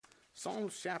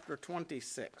Psalms chapter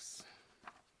 26.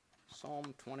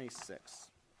 Psalm 26.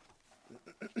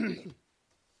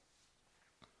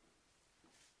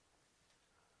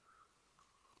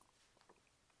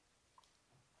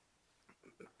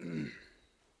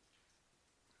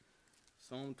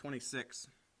 Psalm 26,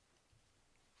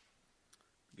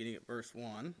 beginning at verse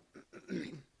 1.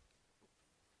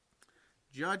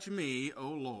 Judge me, O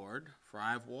Lord, for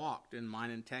I have walked in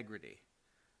mine integrity.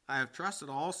 I have trusted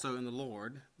also in the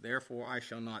Lord, therefore I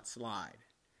shall not slide.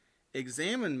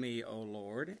 Examine me, O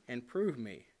Lord, and prove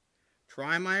me.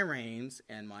 Try my reins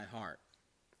and my heart.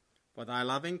 For thy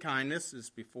loving kindness is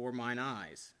before mine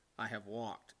eyes. I have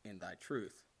walked in thy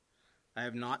truth. I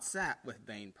have not sat with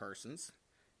vain persons,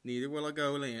 neither will I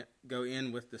go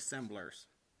in with dissemblers.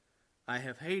 I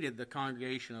have hated the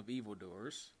congregation of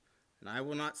evildoers, and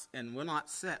will not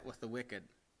sit with the wicked.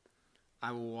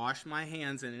 I will wash my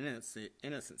hands in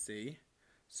innocency,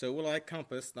 so will I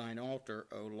compass thine altar,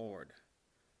 O Lord,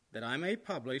 that I may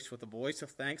publish with the voice of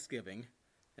thanksgiving,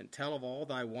 and tell of all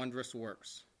thy wondrous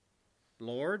works.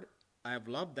 Lord, I have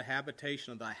loved the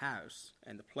habitation of thy house,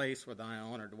 and the place where thy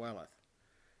honor dwelleth.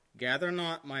 Gather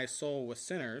not my soul with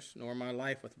sinners, nor my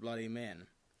life with bloody men,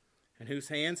 in whose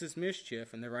hands is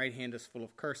mischief, and their right hand is full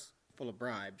of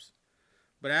bribes.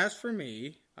 But as for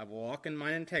me, I will walk in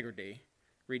mine integrity.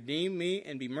 Redeem me,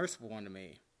 and be merciful unto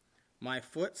me. My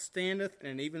foot standeth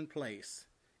in an even place.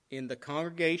 In the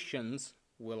congregations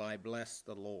will I bless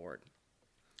the Lord.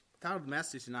 The title of the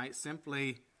message tonight,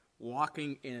 simply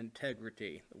walking in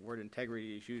integrity. The word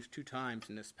integrity is used 2 times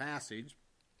in this passage,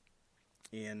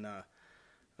 in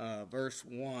verse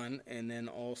 1, and then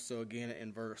also again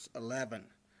in verse 11.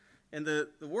 And the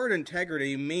word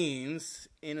integrity means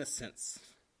innocence,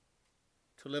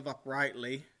 to live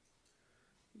uprightly,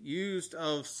 used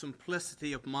of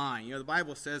simplicity of mind. You know, the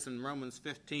Bible says in Romans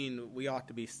 15 we ought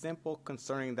to be simple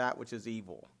concerning that which is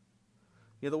evil.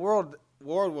 You know, the world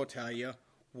will tell you,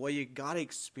 well, you got to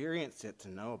experience it to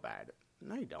know about it.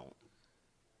 No, you don't.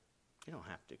 You don't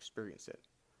have to experience it.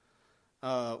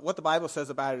 What the Bible says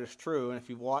about it is true, and if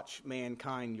you watch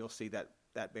mankind, you'll see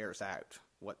that bears out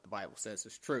what the Bible says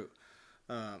is true.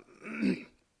 You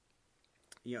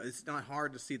know, it's not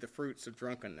hard to see the fruits of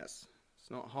drunkenness. It's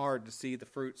not hard to see the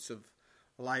fruits of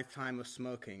a lifetime of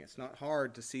smoking. It's not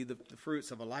hard to see the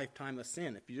fruits of a lifetime of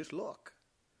sin. If you just look,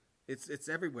 it's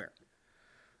everywhere.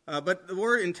 But the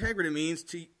word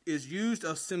integrity is used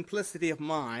of simplicity of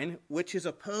mind, which is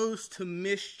opposed to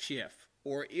mischief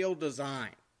or ill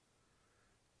design.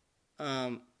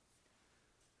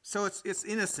 So it's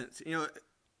innocence. You know,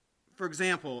 for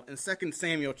example, in 2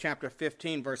 Samuel chapter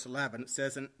 15, verse 11, it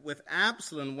says, "And with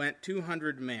Absalom went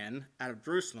 200 men out of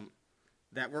Jerusalem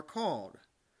that were called,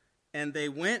 and they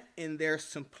went in their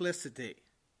simplicity,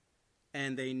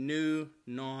 and they knew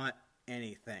not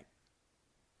anything."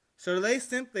 So they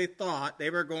simply thought they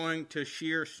were going to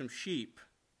shear some sheep.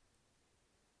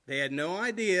 They had no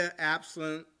idea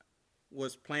Absalom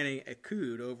was planning a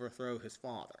coup to overthrow his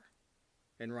father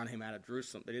and run him out of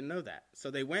Jerusalem. They didn't know that. So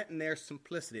they went in their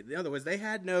simplicity. In other words, they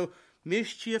had no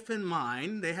mischief in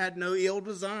mind. They had no ill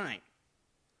design.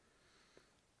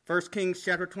 1 Kings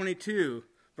chapter 22,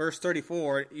 verse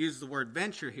 34, it uses the word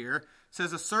venture here. It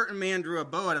says, "A certain man drew a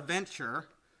bow at a venture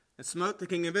and smote the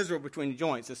king of Israel between the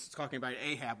joints." This is talking about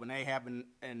Ahab. When Ahab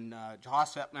and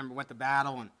Jehoshaphat, remember, went to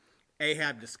battle, and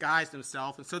Ahab disguised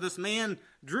himself. And so this man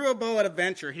drew a bow at a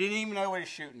venture. He didn't even know what he was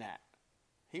shooting at.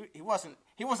 He wasn't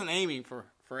aiming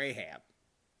for Ahab.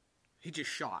 He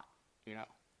just shot, you know,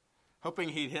 hoping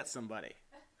he'd hit somebody,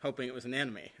 hoping it was an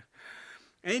enemy.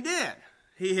 And he did.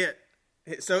 He hit.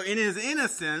 So in his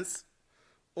innocence,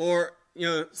 or, you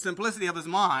know, simplicity of his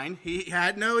mind, he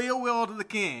had no ill will to the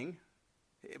king.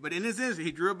 But in his innocence,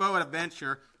 he drew a bow at a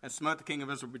venture and smote the king of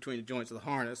Israel between the joints of the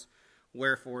harness.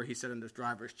 Wherefore he said unto his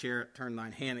driver's chariot, "Turn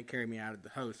thine hand and carry me out of the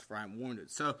host, for I am wounded."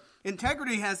 So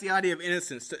integrity has the idea of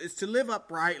innocence. It's to live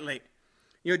uprightly.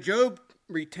 You know, Job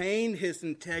retained his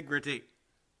integrity,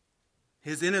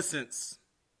 his innocence,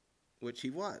 which he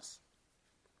was.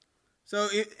 So,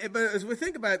 but as we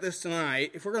think about this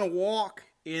tonight, if we're going to walk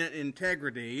in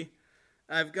integrity,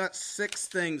 I've got 6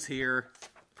 things here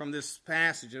from this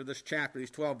passage of this chapter,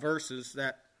 these 12 verses,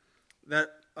 that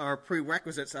are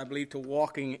prerequisites, I believe, to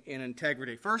walking in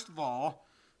integrity. First of all,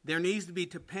 there needs to be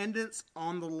dependence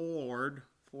on the Lord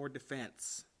for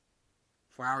defense,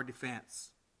 for our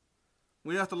defense.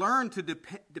 We have to learn to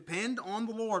depend on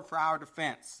the Lord for our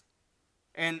defense.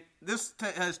 And this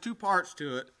has 2 parts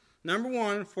to it. Number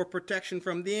 1, for protection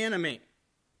from the enemy.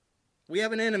 We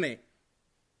have an enemy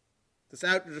that's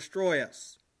out to destroy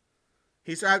us.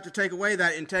 He's out to take away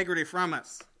that integrity from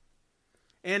us.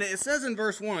 And it says in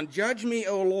verse 1, judge me,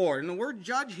 O Lord. And the word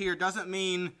judge here doesn't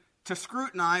mean to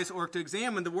scrutinize or to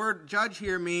examine. The word judge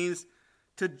here means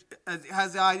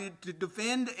has the idea to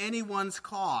defend anyone's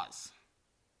cause.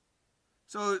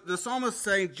 So the psalmist is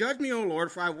saying, judge me, O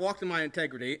Lord, for I have walked in my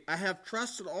integrity. I have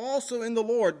trusted also in the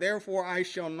Lord, therefore I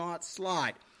shall not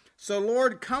slide. So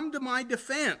Lord, come to my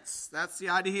defense. That's the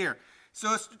idea here.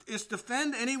 So it's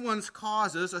defend anyone's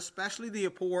causes, especially the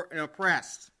poor and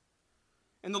oppressed.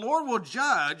 And the Lord will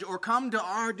judge or come to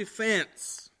our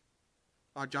defense,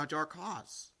 or judge our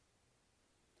cause.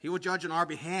 He will judge on our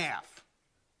behalf.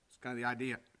 That's kind of the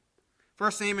idea.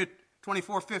 1 Samuel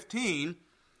 24:15,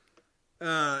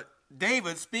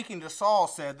 David, speaking to Saul,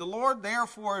 said, the Lord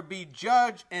therefore be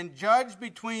judge and judge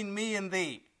between me and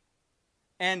thee,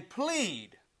 and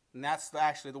plead, and that's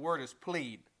actually the word is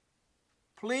plead.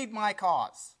 Plead my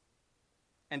cause,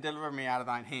 and deliver me out of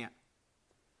thine hand.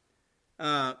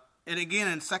 And again,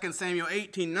 in 2 Samuel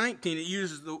 18:19, it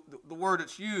uses the word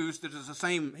that's used, that is the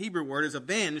same Hebrew word, is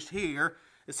avenged here.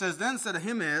 It says, then said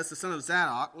Ahimaaz, the son of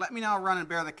Zadok, let me now run and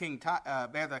bear the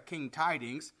king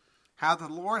tidings, how the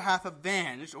Lord hath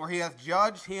avenged, or he hath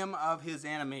judged him of his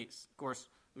enemies. Of course,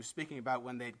 we're speaking about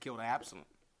when they'd killed Absalom.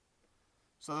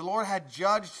 So the Lord had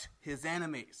judged his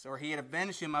enemies, or he had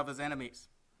avenged him of his enemies.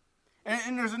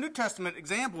 And there's a New Testament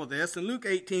example of this. In Luke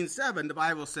 18:7, the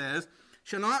Bible says,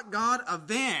 shall not God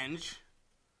avenge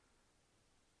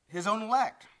his own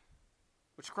elect,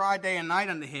 which cry day and night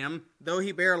unto him, though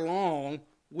he bear long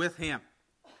with him?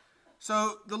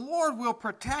 So the Lord will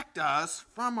protect us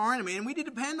from our enemy, and we need to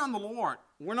depend on the Lord.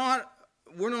 We're not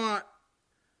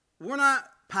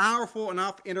powerful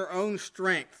enough in our own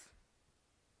strength.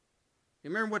 You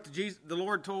remember what the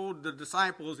Lord told the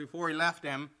disciples before he left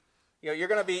them? You're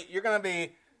going to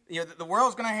be, the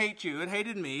world's going to hate you. It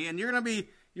hated me, and you're going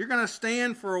to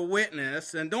stand for a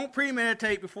witness, and don't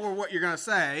premeditate before what you're going to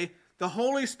say. The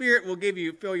Holy Spirit will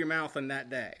fill your mouth in that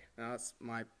day. Now, that's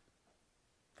my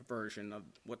version of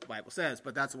what the Bible says,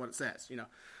 but that's what it says,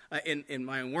 in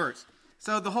my own words.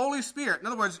 So the Holy Spirit, in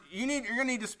other words, you're going to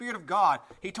need the Spirit of God.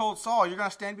 He told Saul, you're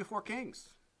going to stand before kings.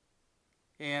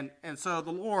 And so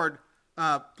the Lord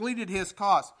pleaded his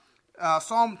cause.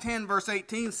 Psalm 10 verse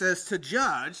 18 says to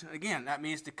judge, again, that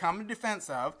means to come in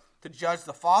defense of, to judge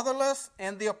the fatherless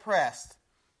and the oppressed,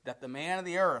 that the man of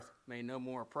the earth may no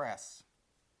more oppress.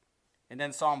 And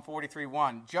then Psalm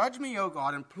 43:1, judge me, O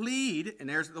God, and plead, and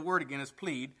there's the word again is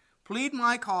plead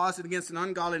my cause against an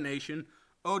ungodly nation.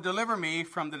 O deliver me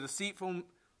from the deceitful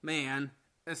and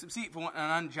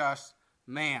unjust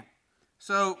man.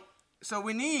 So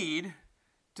we need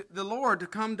the Lord to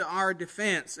come to our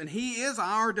defense, and he is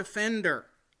our defender.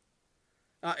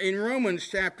 In Romans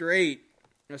chapter 8,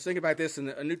 I was thinking about this in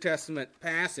a New Testament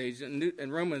passage,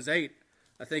 in Romans 8,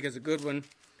 I think is a good one.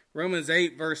 Romans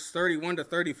 8, verse 31 to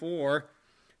 34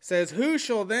 says,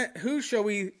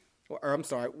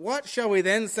 what shall we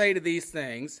then say to these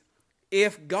things?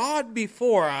 If God be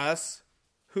for us,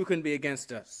 who can be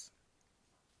against us?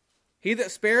 He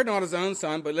that spared not his own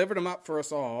son, but delivered him up for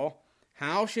us all,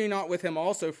 how shall he not with him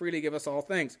also freely give us all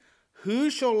things? Who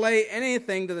shall lay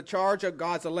anything to the charge of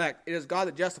God's elect? It is God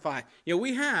that justifies.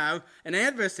 We have an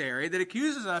adversary that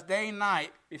accuses us day and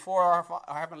night before our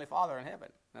Heavenly Father in heaven.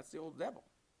 That's the old devil.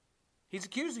 He's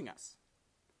accusing us.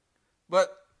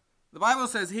 But the Bible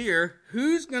says here,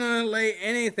 who's going to lay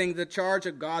anything to the charge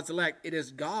of God's elect? It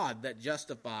is God that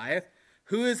justifieth.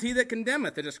 Who is he that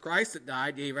condemneth? It is Christ that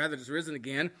died, yea, rather is risen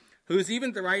again, who is even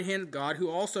at the right hand of God, who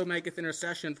also maketh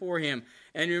intercession for him.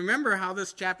 And you remember how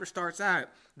this chapter starts out.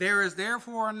 There is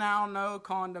therefore now no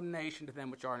condemnation to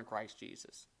them which are in Christ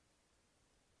Jesus.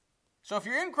 So if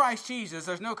you're in Christ Jesus,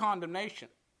 there's no condemnation.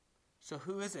 So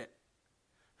who is it?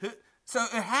 So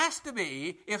it has to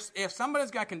be, if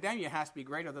somebody's going to condemn you, it has to be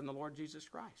greater than the Lord Jesus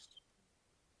Christ.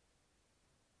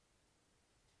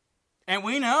 And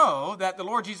we know that the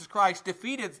Lord Jesus Christ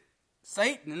defeated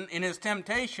Satan in his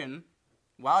temptation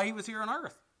while he was here on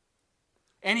earth.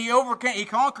 And he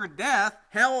conquered death,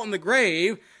 hell, and the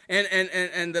grave,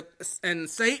 and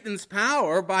Satan's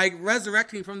power by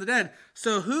resurrecting from the dead.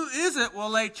 So who is it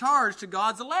will lay charge to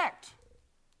God's elect?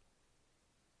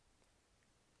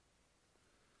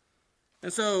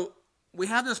 And so we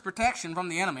have this protection from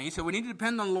the enemy, so we need to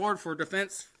depend on the Lord for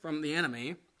defense from the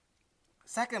enemy.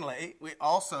 Secondly, we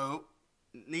also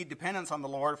need dependence on the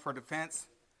Lord for defense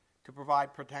to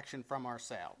provide protection from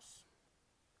ourselves.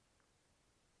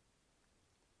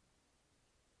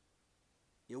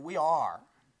 We are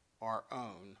our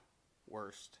own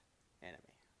worst enemy.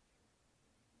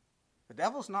 The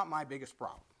devil's not my biggest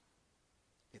problem.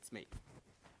 It's me.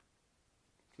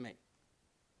 It's me.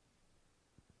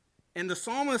 And the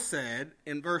psalmist said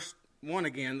in verse 1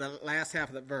 again, the last half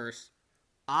of the verse.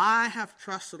 I have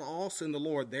trusted also in the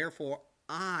Lord, therefore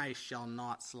I shall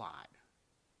not slide.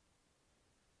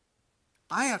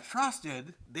 I have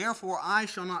trusted, therefore I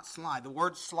shall not slide. The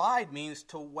word slide means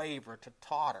to waver, to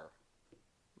totter,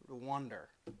 to wander.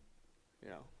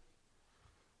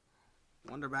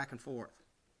 Wander back and forth.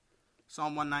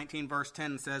 Psalm 119 verse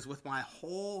 10 says, with my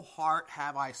whole heart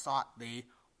have I sought thee.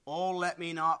 Oh, let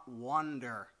me not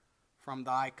wander from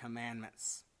thy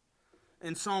commandments.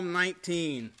 In Psalm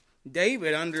 19,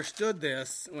 David understood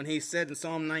this when he said in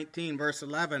Psalm 19 verse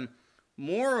 11,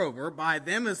 moreover, by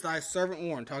them is thy servant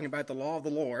warned, talking about the law of the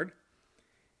Lord,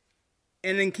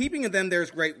 and in keeping of them there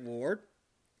is great reward.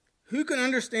 Who can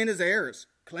understand his errors?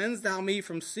 Cleanse thou me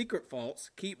from secret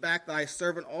faults. Keep back thy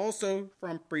servant also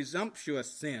from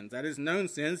presumptuous sins, that is, known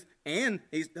sins. And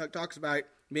he talks about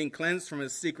being cleansed from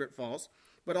his secret faults,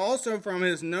 but also from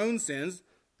his known sins.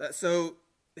 So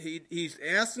he's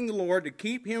asking the Lord to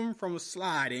keep him from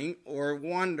sliding or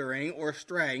wandering or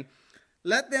straying.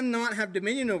 Let them not have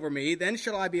dominion over me, then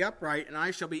shall I be upright, and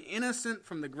I shall be innocent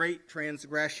from the great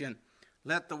transgression.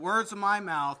 Let the words of my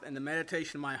mouth and the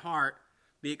meditation of my heart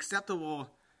be acceptable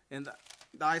in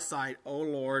thy sight, O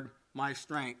Lord, my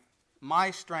strength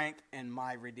and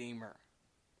my Redeemer.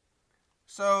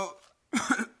 So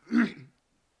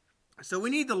we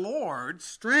need the Lord's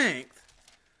strength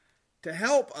to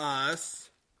help us,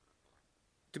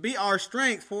 to be our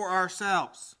strength for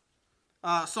ourselves.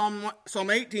 Psalm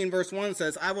 18 verse 1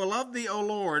 says, I will love thee, O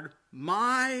Lord,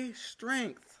 my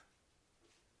strength.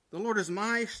 The Lord is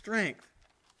my strength.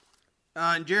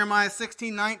 In Jeremiah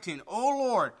 16:19, O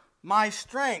Lord, my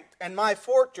strength and my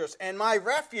fortress and my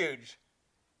refuge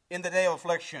in the day of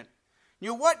affliction.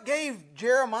 What gave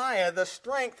Jeremiah the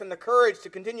strength and the courage to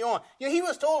continue on? He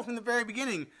was told from the very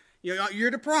beginning,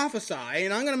 you're to prophesy,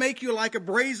 and I'm going to make you like a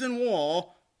brazen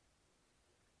wall,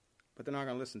 but they're not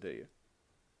going to listen to you.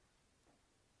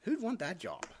 Who'd want that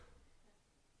job?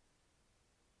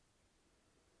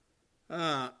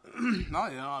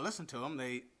 Listen to him.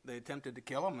 They attempted to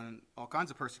kill him and all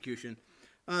kinds of persecution.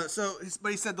 But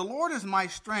he said, the Lord is my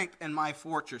strength and my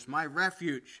fortress, my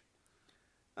refuge.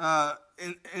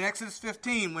 In Exodus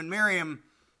 15, when Miriam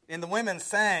and the women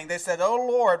sang, they said, O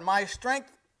Lord, my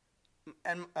strength,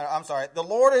 the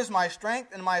Lord is my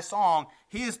strength and my song.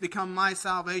 He has become my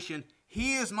salvation.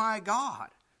 He is my God,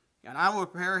 and I will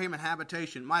prepare him an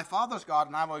habitation. My father's God,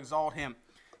 and I will exalt him.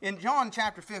 In John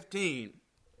chapter 15,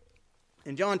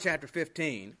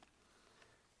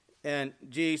 and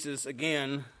Jesus,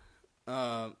 again,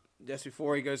 just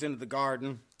before he goes into the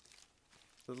garden,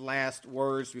 the last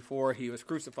words before he was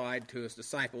crucified to his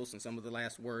disciples, and some of the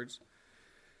last words,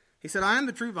 he said, I am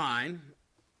the true vine.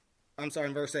 In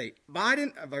verse 8.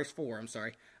 Verse 4,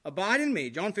 Abide in me,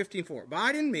 John 15:4.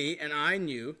 Abide in me, and I in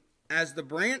you, as the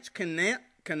branch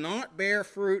cannot bear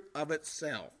fruit of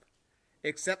itself,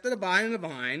 except it abide in the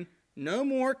vine, no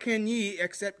more can ye,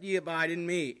 except ye abide in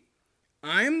me.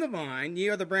 I am the vine, ye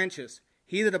are the branches.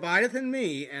 He that abideth in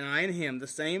me, and I in him, the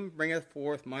same bringeth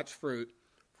forth much fruit,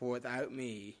 for without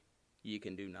me ye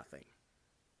can do nothing.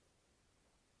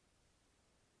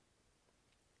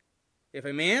 If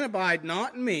a man abide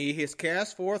not in me, he is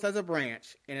cast forth as a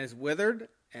branch, and is withered,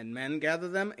 and men gather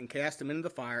them, and cast them into the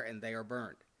fire, and they are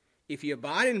burned. If ye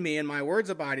abide in me, and my words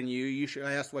abide in you, you shall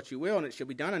ask what you will, and it shall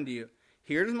be done unto you.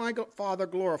 Here is my Father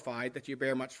glorified, that ye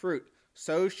bear much fruit.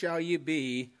 So shall ye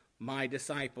be my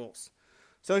disciples.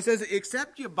 So he says,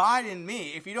 except you abide in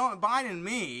me. If you don't abide in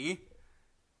me,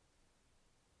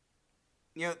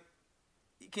 you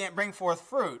can't bring forth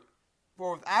fruit.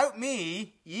 For without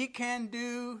me, ye can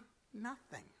do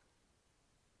nothing.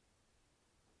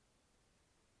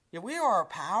 We are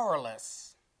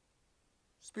powerless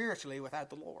spiritually without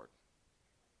the Lord.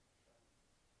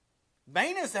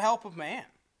 Vain is the help of man.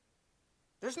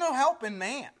 There's no help in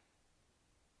man.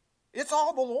 It's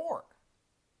all the Lord.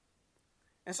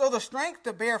 And so the strength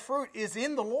to bear fruit is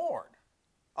in the Lord,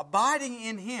 abiding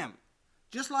in him.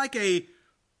 Just like it's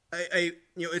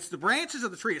the branches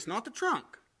of the tree. It's not the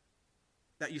trunk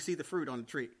that you see the fruit on the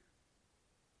tree.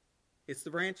 It's the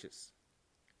branches.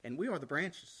 And we are the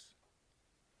branches.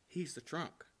 He's the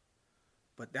trunk.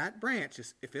 But that branch,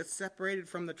 if it's separated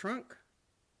from the trunk,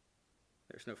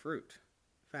 there's no fruit.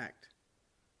 In fact,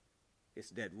 it's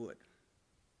dead wood.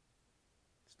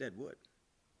 It's dead wood.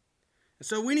 And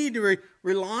so we need to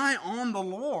rely on the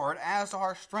Lord as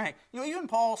our strength. Even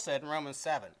Paul said in Romans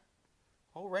 7,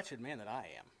 "O wretched man that I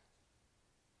am."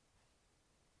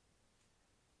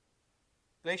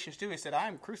 Galatians 2, he said, "I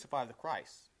am crucified with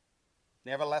Christ.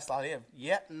 Nevertheless I live,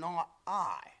 yet not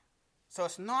I." So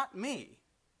it's not me.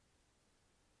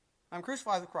 I'm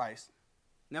crucified with Christ,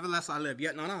 Nevertheless I live,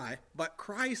 yet not I, but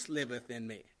Christ liveth in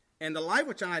me. And the life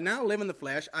which I now live in the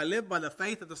flesh, I live by the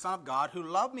faith of the Son of God, who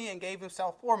loved me and gave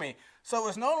himself for me. So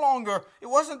it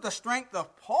wasn't the strength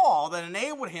of Paul that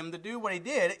enabled him to do what he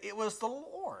did. It was the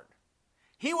Lord.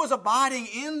 He was abiding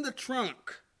in the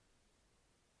trunk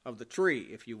of the tree,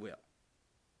 if you will.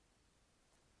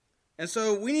 And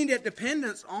so we need that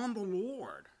dependence on the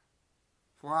Lord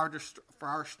for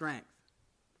our strength.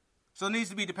 So there needs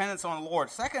to be dependence on the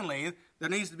Lord. Secondly, there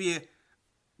needs to be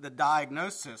the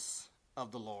diagnosis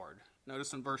of the Lord.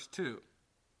 Notice in verse 2.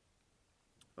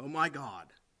 Oh my God.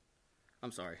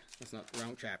 I'm sorry, that's not the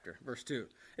wrong chapter. Verse 2.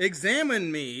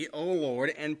 Examine me, O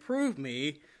Lord, and prove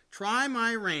me. Try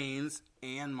my reins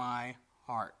and my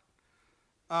heart.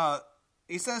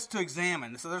 He says to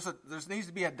examine. So there needs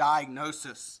to be a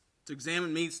diagnosis. To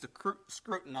examine means to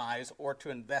scrutinize or to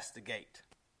investigate.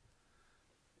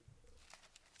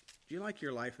 Do you like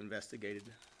your life investigated?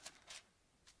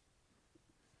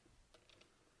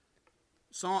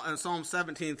 Psalm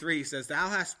 17:3 says, Thou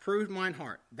hast proved mine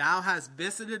heart. Thou hast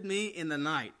visited me in the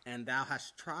night, and thou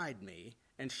hast tried me,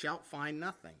 and shalt find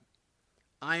nothing.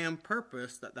 I am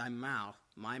purposed that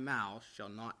my mouth shall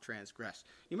not transgress.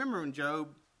 You remember when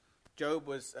Job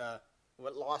was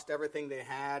lost everything they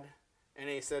had, and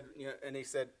he said,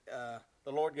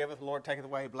 the Lord giveth, the Lord taketh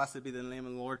away, blessed be the name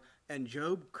of the Lord. And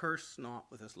Job cursed not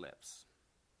with his lips.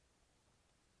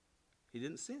 He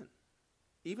didn't sin.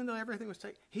 Even though everything was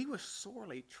taken, he was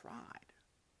sorely tried.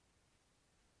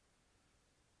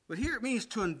 But here it means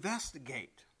to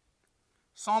investigate.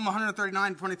 Psalm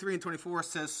 139, 23 and 24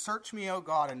 says, Search me, O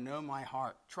God, and know my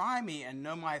heart. Try me and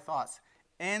know my thoughts,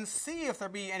 and see if there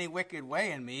be any wicked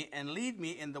way in me, and lead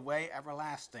me in the way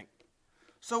everlasting.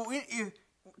 So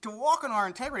to walk in our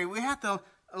integrity, we have to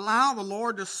allow the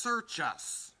Lord to search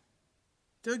us,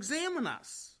 to examine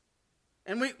us.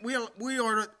 And we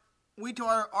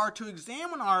are to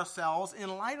examine ourselves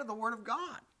in light of the Word of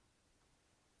God.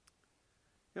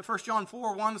 1 John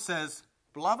 4:1 says,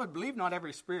 Beloved, believe not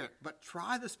every spirit, but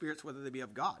try the spirits whether they be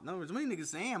of God. In other words, we need to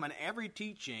examine every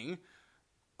teaching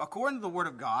according to the Word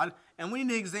of God, and we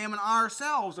need to examine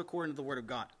ourselves according to the Word of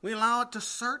God. We allow it to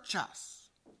search us.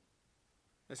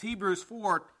 As Hebrews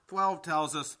 4:12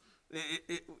 tells us,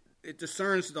 it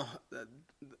discerns the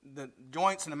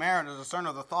joints and the marrow, to discern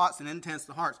of the thoughts and intents of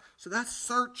the hearts. So that's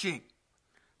searching.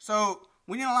 So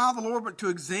we need to allow the Lord to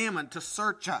examine, to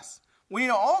search us. We need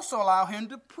to also allow Him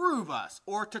to prove us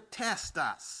or to test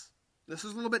us. This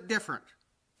is a little bit different.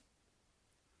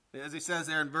 As he says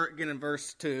there again in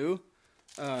verse 2,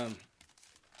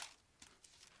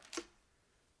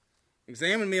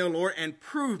 Examine me, O Lord, and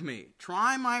prove me.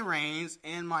 Try my reins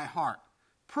and my heart.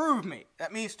 Prove me.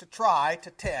 That means to try, to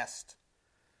test.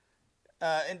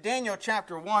 In Daniel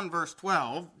chapter 1, verse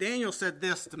 12, Daniel said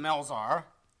this to Melzar,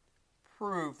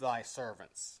 Prove thy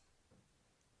servants.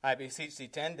 I beseech thee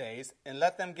 10 days, and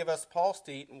let them give us pulse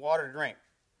to eat and water to drink.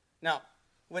 Now,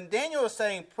 when Daniel was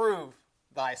saying, prove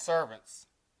thy servants,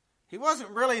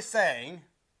 Daniel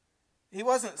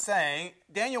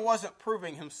wasn't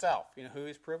proving himself. You know who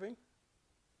he's proving?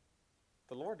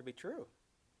 The Lord to be true.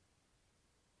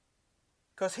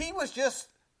 Because he was just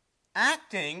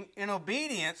acting in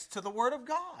obedience to the Word of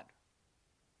God.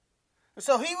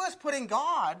 So he was putting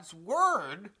God's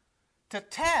Word to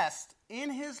test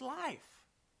in his life,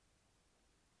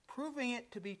 proving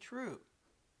it to be true.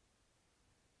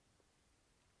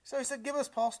 So he said, give us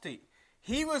pulse to eat.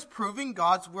 He was proving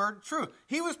God's Word true.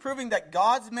 He was proving that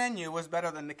God's menu was better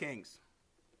than the king's.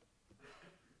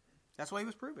 That's what he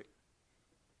was proving.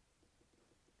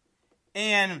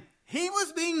 And he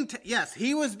was being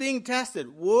tested.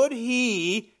 Would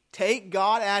he take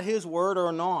God at his word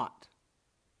or not?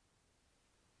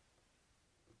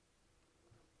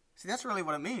 See, that's really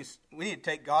what it means. We need to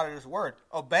take God at his word.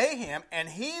 Obey him, and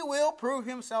he will prove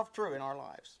himself true in our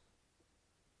lives.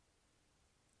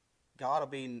 God will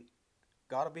be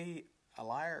a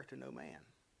liar to no man.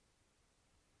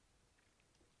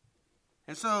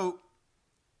 And so,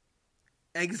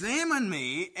 examine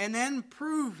me and then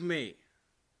prove me.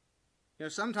 You know,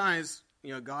 sometimes,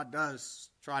 God does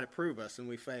try to prove us and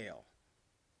we fail.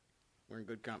 We're in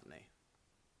good company.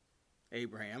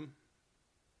 Abraham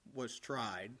was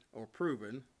tried or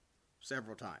proven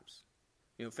several times.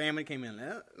 Famine came in.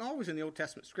 And always in the Old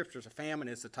Testament scriptures, a famine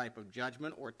is a type of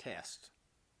judgment or test.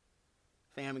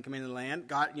 Famine came into the land.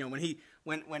 God, when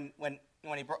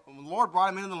the Lord brought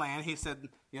him into the land, he said,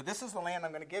 this is the land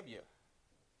I'm going to give you.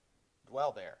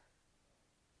 Dwell there.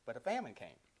 But a famine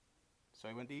came. So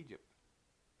he went to Egypt.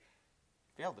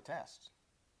 Failed the test.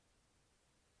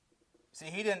 See,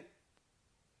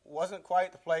 wasn't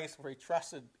quite the place where he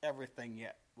trusted everything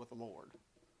yet with the Lord.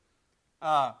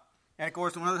 And of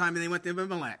course, one other time they went to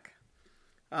Abimelech.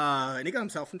 And he got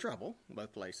himself in trouble in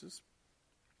both places.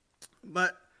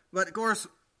 But of course,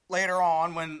 later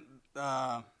on, when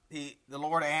the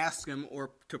Lord asked him,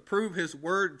 or to prove his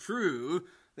word true,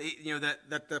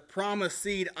 that the promised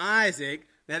seed Isaac,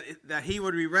 that he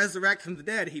would be resurrected from the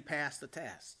dead, he passed the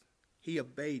test. He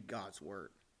obeyed God's word.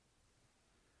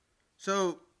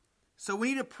 So we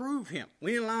need to prove him.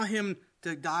 We need to allow him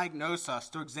to diagnose us,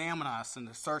 to examine us, and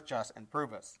to search us and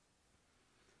prove us.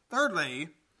 Thirdly,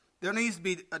 there needs to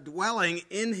be a dwelling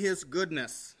in his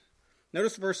goodness.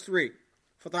 Notice verse 3.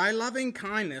 For thy loving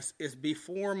kindness is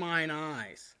before mine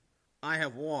eyes. I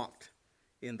have walked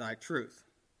in thy truth.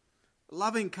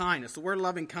 Loving kindness. The word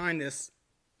loving kindness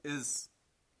is,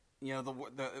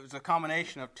 it's a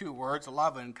combination of two words,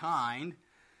 love and kind.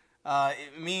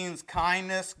 It means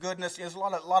kindness, goodness. There's a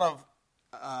lot of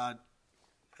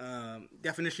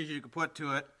definitions you could put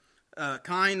to it.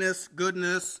 Kindness,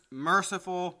 goodness,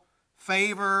 merciful,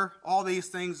 favor. All these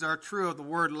things are true of the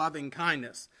word loving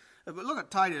kindness. But look at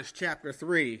Titus chapter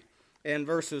 3 and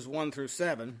verses 1 through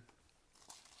 7.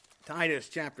 Titus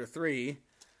chapter 3,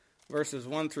 verses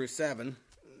 1 through 7.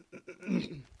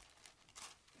 The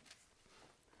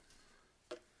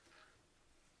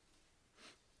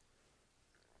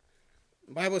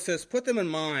Bible says, put them in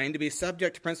mind to be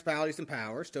subject to principalities and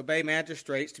powers, to obey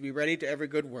magistrates, to be ready to every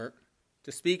good work,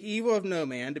 to speak evil of no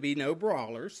man, to be no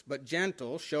brawlers, but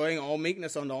gentle, showing all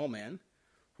meekness unto all men.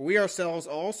 For we ourselves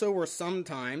also were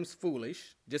sometimes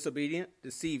foolish, disobedient,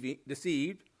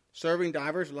 deceived, serving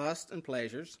divers lusts and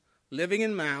pleasures, living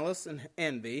in malice and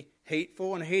envy,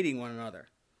 hateful and hating one another.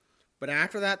 But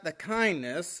after that, the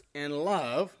kindness and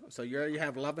love, so you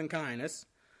have love and kindness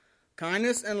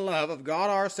and love of God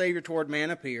our Savior toward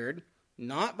man appeared,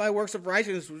 not by works of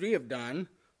righteousness which we have done,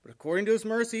 but according to his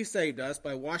mercy he saved us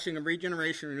by washing of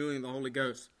regeneration and renewing of the Holy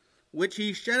Ghost, which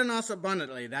he shed on us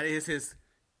abundantly, that is his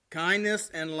kindness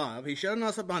and love. He shed on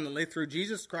us abundantly through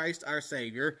Jesus Christ our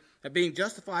Savior, that being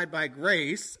justified by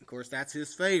grace, of course that's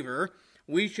his favor,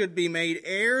 we should be made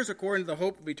heirs according to the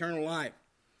hope of eternal life.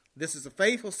 This is a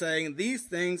faithful saying, and these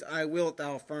things I will that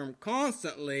thou affirm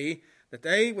constantly, that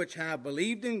they which have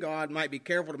believed in God might be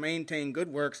careful to maintain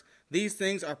good works. These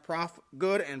things are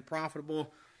good and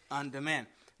profitable unto men.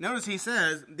 Notice he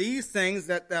says, these things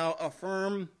that thou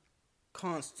affirm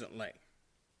constantly.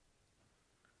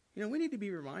 We need to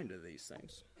be reminded of these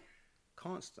things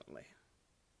constantly,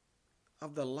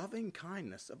 of the loving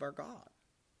kindness of our God.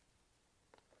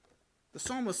 The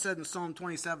psalmist said in Psalm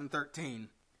 27:13,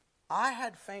 I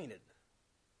had fainted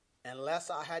unless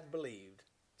I had believed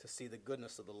to see the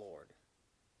goodness of the Lord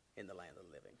in the land of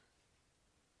the living.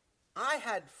 I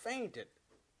had fainted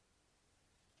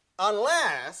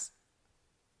unless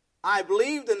I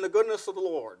believed in the goodness of the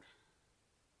Lord.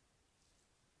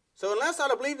 So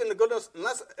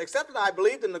except that I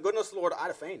believed in the goodness of the Lord, I'd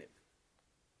have fainted.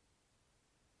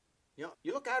 You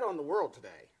look out on the world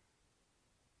today,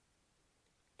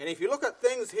 and if you look at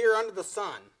things here under the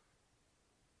sun,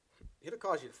 it'll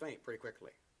cause you to faint pretty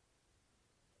quickly.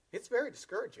 It's very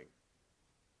discouraging.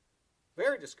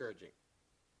 Very discouraging.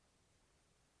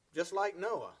 Just like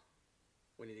Noah,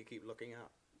 we need to keep looking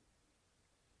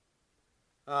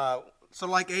out. So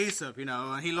like Asaph,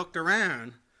 he looked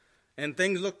around, and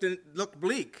things looked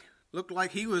bleak. Looked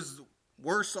like he was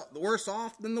worse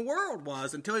off than the world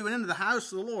was until he went into the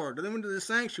house of the Lord, and then went into the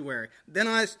sanctuary. Then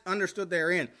I understood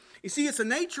therein. You see, it's the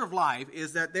nature of life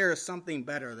is that there is something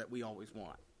better that we always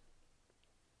want.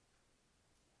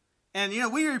 And,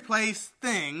 we replace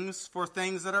things for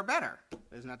things that are better.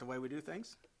 Isn't that the way we do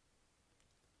things?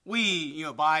 We,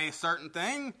 buy a certain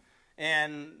thing,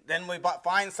 and then we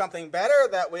find something better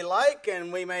that we like,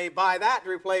 and we may buy that to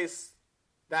replace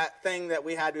that thing that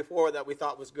we had before that we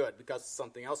thought was good because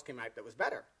something else came out that was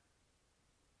better.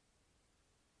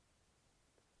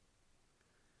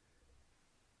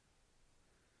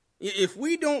 If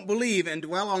we don't believe and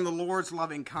dwell on the Lord's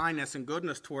loving kindness and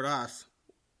goodness toward us,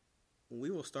 we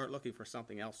will start looking for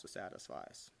something else to satisfy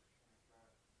us.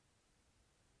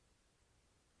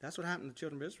 That's what happened to the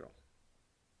children of Israel.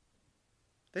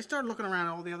 They started looking around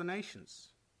at all the other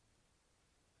nations.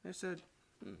 They said,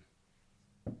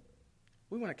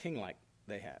 we want a king like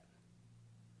they had.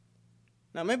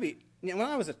 Now maybe, when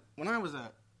I was a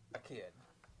kid,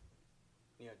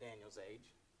 Daniel's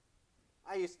age,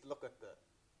 I used to look at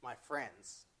my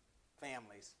friends'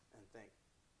 families and think,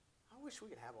 I wish we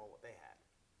could have all what they had.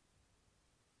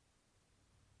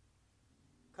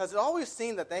 Because it always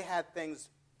seemed that they had things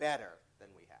better than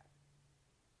we had.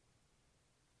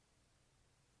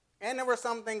 And there were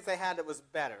some things they had that was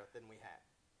better than we had.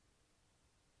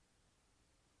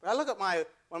 But I look at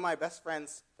one of my best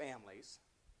friend's families,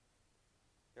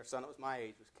 their son that was my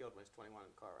age was killed when he was 21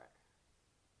 in a car wreck.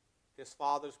 His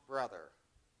father's brother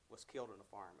was killed in a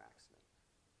farm accident.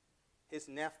 His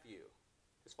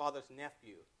father's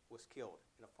nephew was killed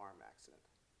in a farm accident.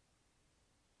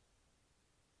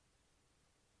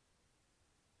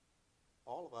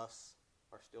 All of us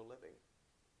are still living.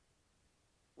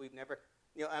 We've never,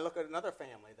 I look at another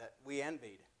family that we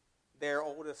envied. Their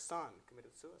oldest son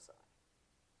committed suicide.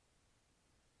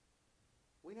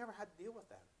 We never had to deal with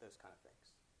those kind of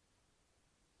things.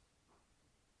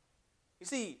 You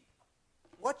see,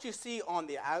 what you see on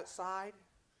the outside,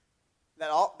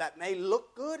 that may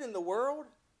look good in the world,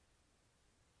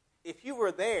 if you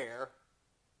were there,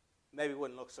 maybe it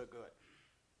wouldn't look so good.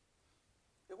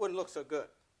 It wouldn't look so good.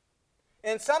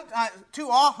 And sometimes, too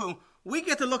often, we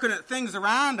get to looking at things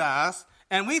around us,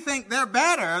 and we think they're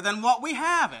better than what we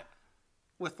have it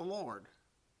with the Lord.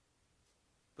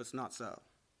 But it's not so.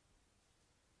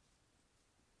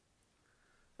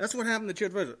 That's what happened to the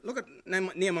children of Israel. Look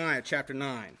at Nehemiah chapter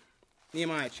 9.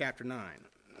 Nehemiah chapter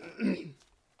 9.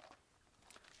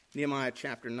 Nehemiah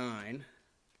chapter 9.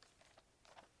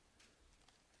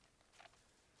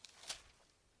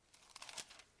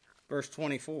 Verse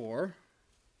 24.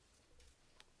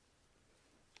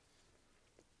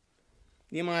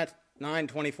 Nehemiah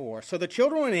 9:24. So the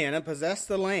children went in and possessed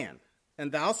the land,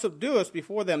 and thou subduest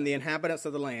before them the inhabitants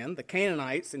of the land, the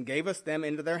Canaanites, and gavest them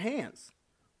into their hands,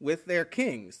 with their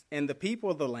kings and the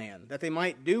people of the land, that they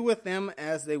might do with them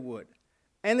as they would.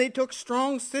 And they took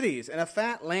strong cities and a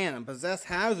fat land, and possessed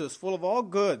houses full of all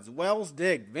goods, wells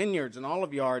digged, vineyards and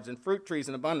olive yards, and fruit trees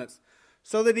in abundance,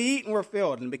 so that they eat and were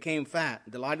filled, and became fat,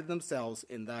 and delighted themselves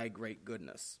in thy great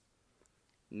goodness.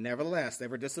 Nevertheless, they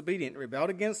were disobedient, and rebelled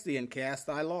against thee, and cast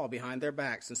thy law behind their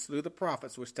backs, and slew the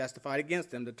prophets which testified against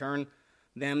them to turn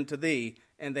them to thee,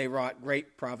 and they wrought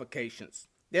great provocations.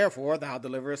 Therefore thou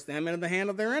deliverest them into the hand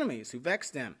of their enemies, who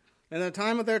vexed them. And in the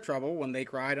time of their trouble, when they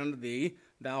cried unto thee,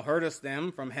 thou heardest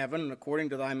them from heaven, and according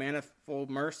to thy manifold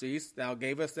mercies thou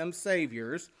gavest them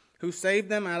saviors, who saved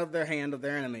them out of their hand of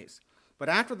their enemies. But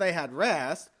after they had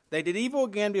rest, they did evil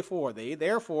again before thee.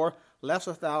 Therefore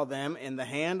leftest thou them in the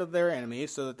hand of their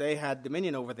enemies, so that they had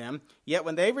dominion over them. Yet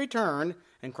when they returned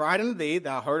and cried unto thee,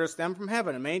 thou heardest them from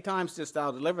heaven, and many times didst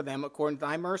thou deliver them according to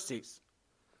thy mercies,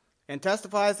 and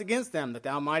testifiest against them, that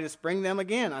thou mightest bring them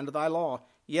again unto thy law.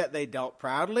 Yet they dealt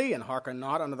proudly, and hearkened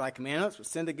not unto thy commandments, but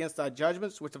sinned against thy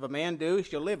judgments, which if a man do, he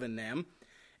shall live in them,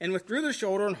 and withdrew the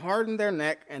shoulder, and hardened their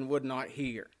neck, and would not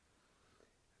hear.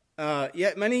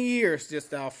 Yet many years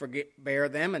didst thou forbear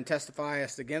them, and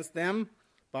testifiest against them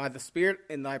by the Spirit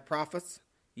in thy prophets,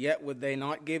 yet would they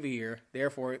not give ear.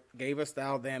 Therefore gavest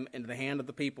thou them into the hand of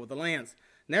the people of the lands.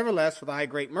 Nevertheless, for thy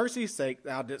great mercy's sake,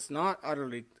 thou didst not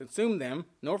utterly consume them,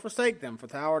 nor forsake them, for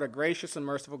thou art a gracious and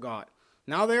merciful God.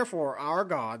 Now therefore, our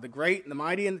God, the great and the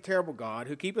mighty and the terrible God,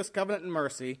 who keepeth covenant and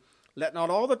mercy, let not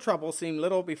all the trouble seem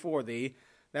little before thee,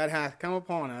 that hath come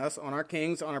upon us, on our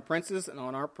kings, on our princes, and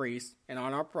on our priests, and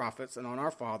on our prophets, and on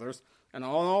our fathers, and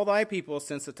on all thy people,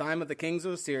 since the time of the kings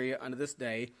of Assyria unto this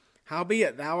day.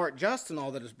 Howbeit thou art just in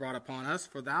all that is brought upon us,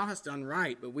 for thou hast done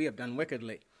right, but we have done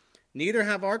wickedly. Neither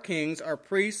have our kings, our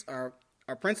priests, our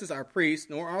princes, our priests,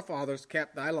 nor our fathers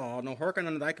kept thy law, nor hearkened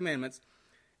unto thy commandments,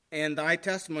 and thy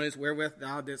testimonies wherewith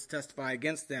thou didst testify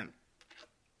against them.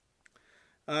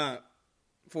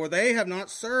 For they have not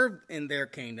served in their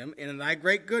kingdom, and in thy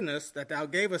great goodness that thou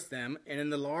gavest them, and in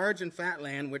the large and fat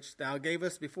land which thou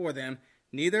gavest before them,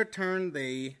 neither turned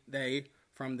they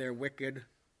from their wicked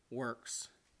works.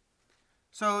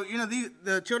 So,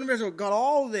 the children of Israel got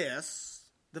all this,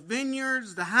 the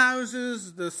vineyards, the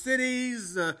houses, the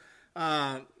cities, the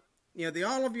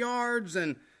olive yards,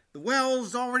 and the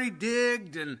wells already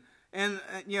digged, and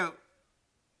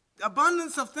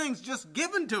abundance of things just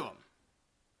given to them.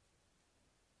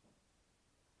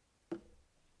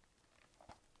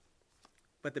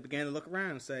 But they began to look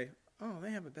around and say, oh,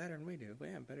 they have it better than we do. We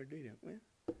have it better than we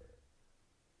do.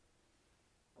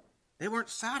 They weren't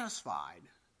satisfied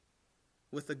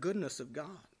with the goodness of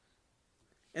God.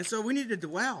 And so we need to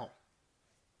dwell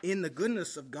in the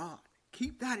goodness of God.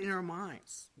 Keep that in our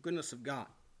minds, goodness of God.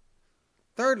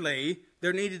 Thirdly,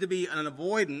 there needed to be an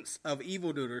avoidance of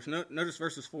evildoers. Notice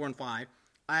verses 4 and 5.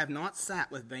 I have not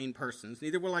sat with vain persons,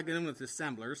 neither will I get in with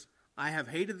dissemblers. I have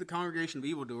hated the congregation of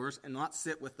evildoers, and not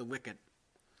sit with the wicked.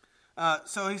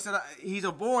 So he said, he's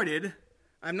avoided,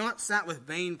 I've not sat with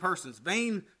vain persons.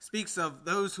 Vain speaks of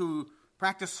those who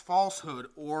practice falsehood,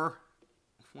 or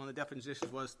one of the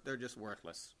definitions was they're just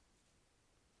worthless.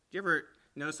 Do you ever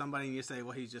know somebody and you say,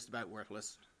 well, he's just about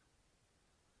worthless?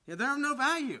 They're of no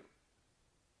value.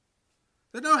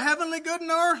 There's no heavenly good,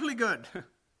 no earthly good.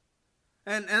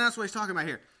 And that's what he's talking about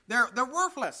here. They're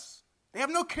worthless. They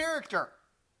have no character.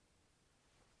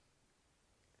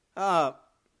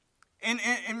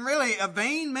 And really, a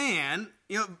vain man,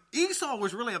 Esau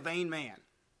was really a vain man.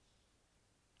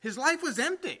 His life was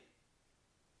empty.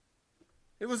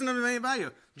 It wasn't of any value.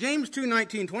 James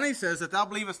 2:19-20 says, if thou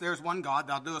believest there is one God,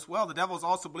 thou doest well. The devils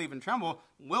also believe and tremble.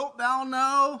 Wilt thou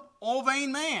know, O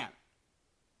vain man?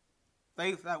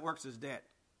 Faith that works is dead.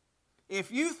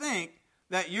 If you think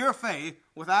that your faith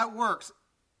without works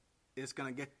is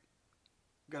going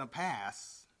to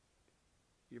pass,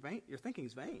 your thinking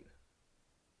is vain.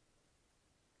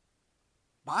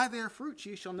 By their fruits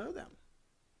ye shall know them.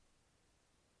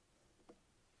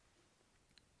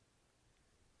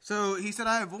 So he said,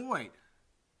 I avoid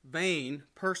vain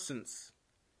persons.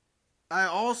 I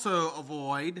also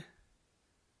avoid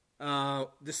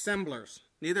dissemblers.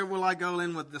 Neither will I go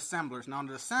in with dissemblers. Now, a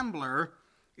dissembler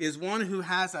is one who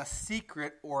has a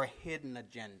secret or a hidden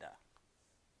agenda.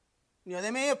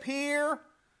 They may appear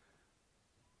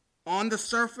on the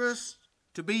surface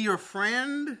to be your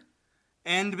friend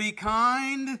and to be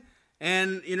kind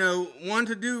and, want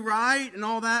to do right and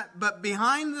all that. But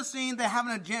behind the scene, they have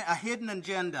a hidden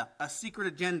agenda, a secret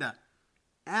agenda.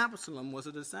 Absalom was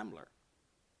a dissembler.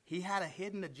 He had a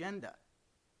hidden agenda.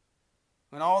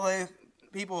 When all the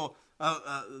people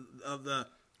of the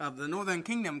northern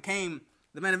kingdom came,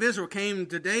 the men of Israel came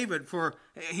to David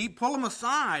he pulled them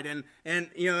aside and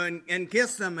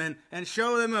kiss them and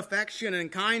show them affection and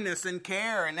kindness and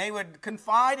care, and they would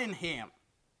confide in him.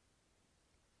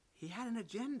 He had an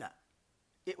agenda.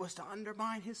 It was to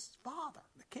undermine his father,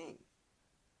 the king.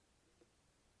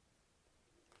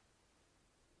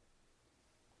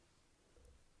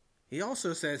 He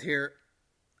also says here,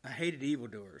 I hated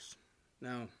evildoers.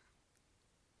 Now,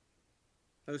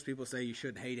 those people say you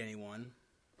shouldn't hate anyone,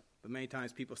 but many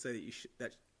times people say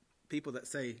that people that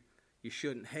say you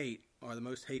shouldn't hate are the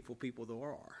most hateful people there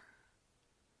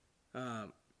are.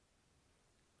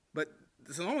 But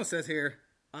the psalmist says here,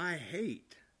 I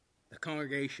hate the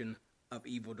congregation of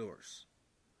evildoers.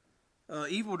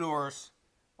 Evildoers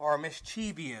are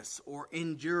mischievous or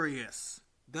injurious.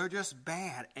 They're just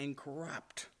bad and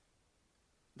corrupt.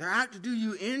 They're out to do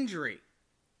you injury.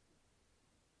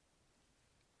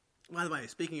 By the way,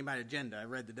 speaking about agenda, I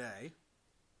read today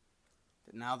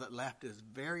that now that left is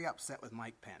very upset with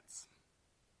Mike Pence,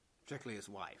 particularly his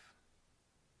wife,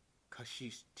 because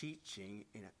she's teaching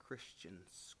in a Christian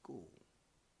school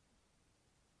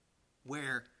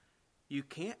where you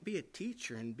can't be a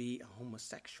teacher and be a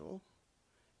homosexual.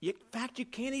 In fact, you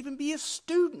can't even be a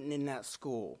student in that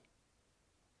school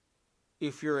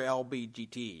if you're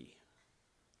LGBT.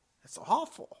 That's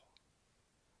awful.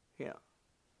 Yeah.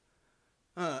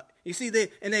 You see, they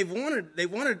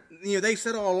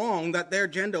said all along that their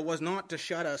agenda was not to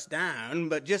shut us down,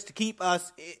 but just to keep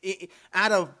us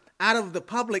out of the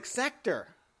public sector.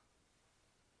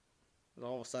 But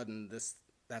all of a sudden,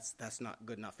 that's not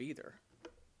good enough either,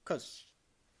 because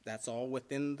that's all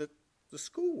within the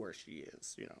school where she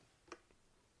is.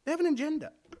 They have an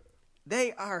agenda.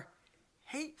 They are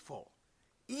hateful,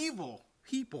 evil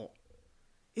people,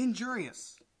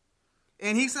 injurious.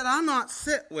 And he said, I'm not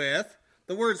sit with.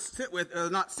 The word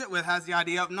not sit with has the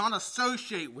idea of not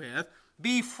associate with,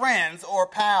 be friends or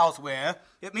pals with.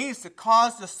 It means to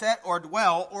cause to set or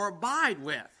dwell or abide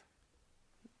with.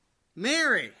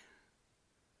 Marry.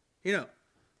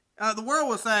 The world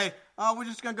will say, oh, we're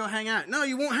just going to go hang out. No,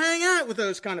 you won't hang out with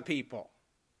those kind of people.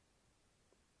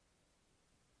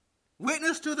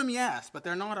 Witness to them, yes, but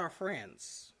they're not our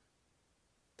friends.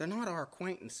 They're not our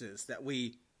acquaintances that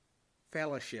we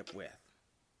fellowship with,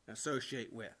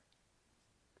 associate with.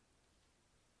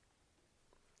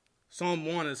 Psalm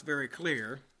 1 is very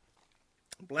clear.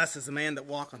 Blessed is the man that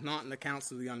walketh not in the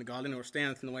counsel of the ungodly, nor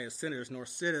standeth in the way of sinners, nor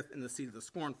sitteth in the seat of the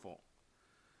scornful.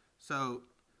 So,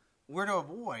 we're to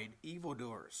avoid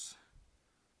evildoers.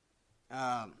 He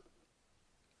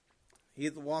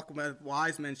that walketh with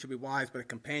wise men shall be wise, but a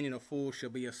companion of fools shall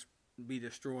be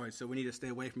destroyed. So we need to stay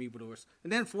away from evildoers.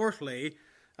 And then fourthly,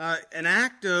 an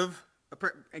active,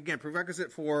 again,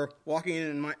 prerequisite for walking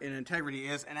in integrity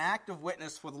is an active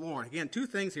witness for the Lord. Again, two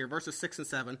things here, verses 6 and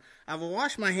 7. I will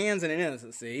wash my hands in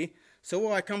innocency, so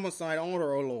will I come beside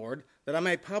altar, O Lord, that I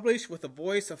may publish with the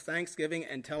voice of thanksgiving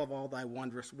and tell of all thy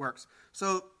wondrous works.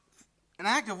 So, an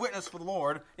active witness for the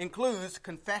Lord includes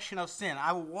confession of sin.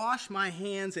 I will wash my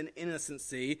hands in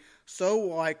innocency, so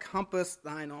will I compass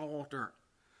thine altar.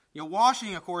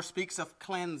 Washing, of course, speaks of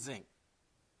cleansing.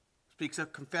 Speaks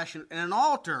of confession. And an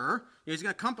altar, he's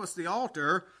going to compass the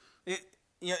altar.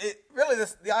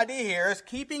 The idea here is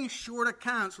keeping short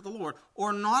accounts with the Lord,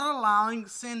 or not allowing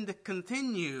sin to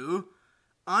continue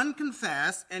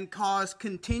unconfessed and cause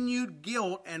continued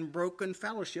guilt and broken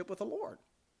fellowship with the Lord.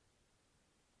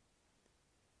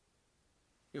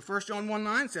 1 John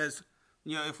 1:9 says,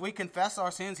 if we confess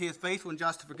our sins, he is faithful and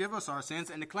just to forgive us our sins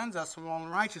and to cleanse us from all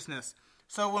unrighteousness.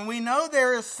 So when we know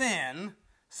there is sin,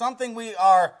 something we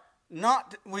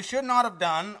should not have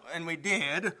done and we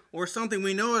did, or something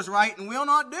we know is right and will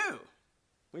not do,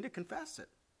 we need to confess it.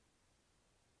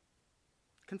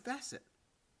 Confess it.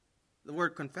 The word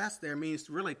confess there means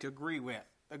really to agree with.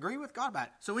 Agree with God about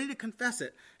it. So we need to confess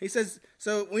it. He says,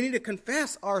 so we need to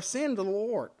confess our sin to the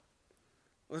Lord.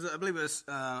 I believe it was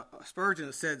Spurgeon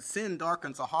that said, sin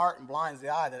darkens the heart and blinds the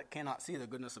eye that it cannot see the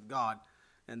goodness of God,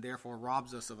 and therefore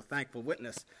robs us of a thankful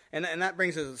witness. And that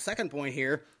brings us to the second point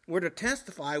here. We're to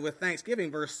testify with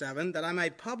thanksgiving, verse 7, that I may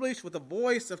publish with a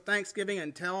voice of thanksgiving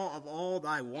and tell of all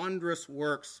thy wondrous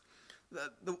works.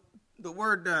 The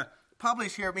word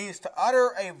publish here means to utter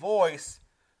a voice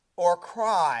or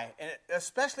cry, and it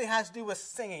especially has to do with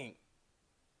singing.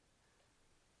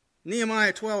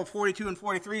 Nehemiah 12:42 and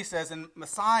 43 says, and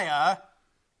Messiah,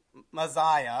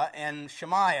 and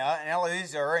Shemaiah, and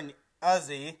Eleazar, and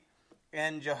Uzzi,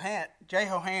 and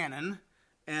Jehohanan,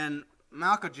 and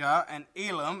Malchijah, and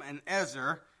Elam, and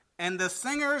Ezer, and the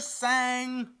singers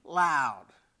sang loud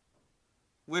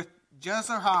with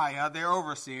Jezrahiah, their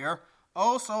overseer.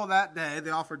 Also that day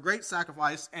they offered great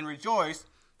sacrifice and rejoiced,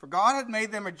 for God had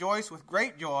made them rejoice with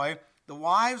great joy. The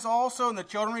wives also and the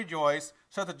children rejoiced,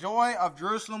 so that the joy of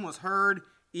Jerusalem was heard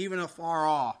even afar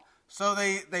off. So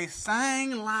they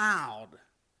sang loud,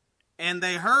 and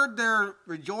they heard their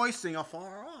rejoicing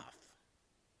afar off.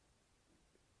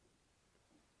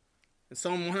 In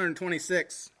Psalm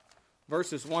 126,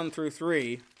 verses 1 through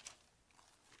 3,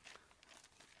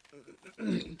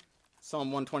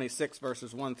 Psalm 126,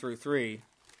 verses 1 through 3,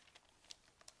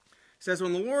 says,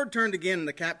 when the Lord turned again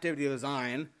the captivity of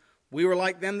Zion, we were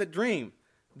like them that dream.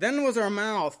 Then was our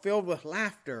mouth filled with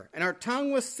laughter, and our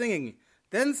tongue was singing.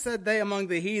 Then said they among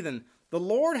the heathen, the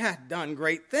Lord hath done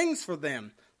great things for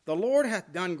them. The Lord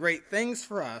hath done great things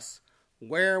for us,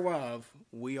 whereof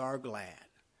we are glad.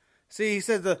 See, he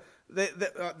says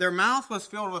their mouth was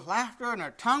filled with laughter, and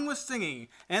their tongue was singing.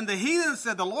 And the heathen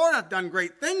said, the Lord hath done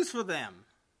great things for them,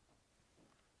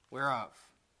 whereof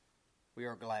we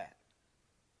are glad.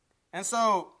 And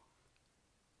so,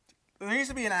 there needs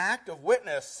to be an act of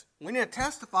witness. We need to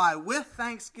testify with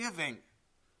thanksgiving.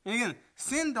 And again,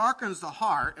 sin darkens the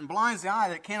heart and blinds the eye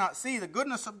that cannot see the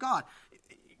goodness of God.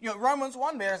 Romans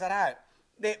 1 bears that out.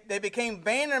 They became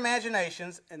vain in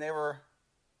imaginations, and they were,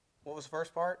 what was the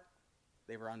first part?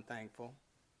 They were unthankful.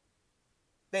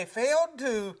 They failed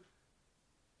to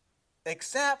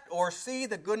accept or see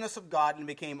the goodness of God and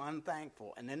became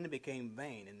unthankful. And then they became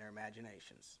vain in their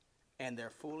imaginations. And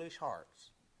their foolish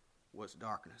hearts was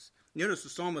darkness. Notice the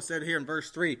psalmist said here in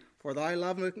verse 3, for thy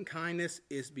loving kindness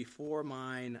is before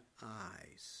mine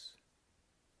eyes.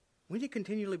 We need to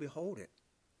continually behold it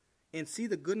and see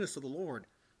the goodness of the Lord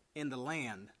in the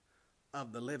land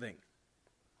of the living.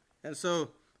 And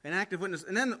so, an active witness.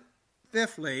 And then,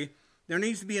 fifthly, there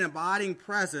needs to be an abiding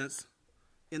presence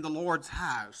in the Lord's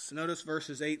house. Notice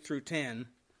verses 8 through 10.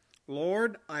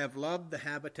 Lord, I have loved the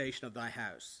habitation of thy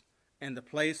house, and the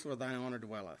place where thine honor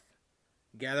dwelleth.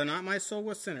 Gather not my soul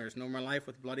with sinners, nor my life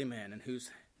with bloody men, in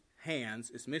whose hands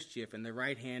is mischief, and their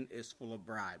right hand is full of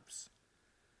bribes.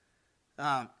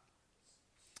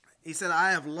 He said,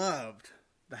 I have loved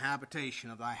the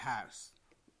habitation of thy house.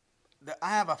 That I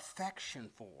have affection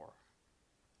for.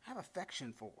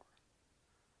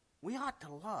 We ought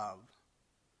to love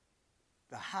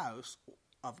the house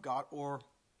of God, or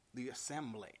the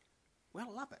assembly. We ought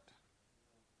to love it.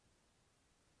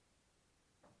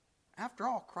 After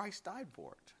all, Christ died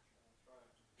for it.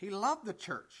 He loved the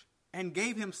church and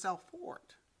gave himself for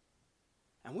it.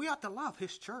 And we ought to love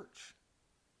his church.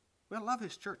 We ought to love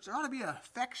his church. There ought to be an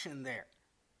affection there.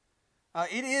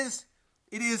 It is,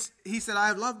 he said, I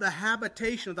have loved the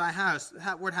habitation of thy house.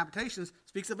 The word habitation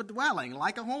speaks of a dwelling,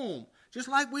 like a home. Just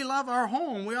like we love our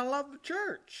home, we ought to love the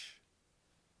church.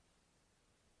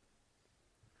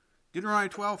 Deuteronomy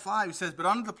 12:5, he says, but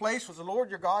unto the place which the Lord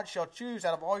your God shall choose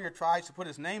out of all your tribes to put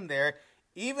his name there,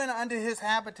 even unto his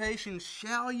habitation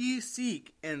shall ye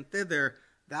seek, and thither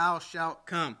thou shalt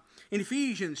come. In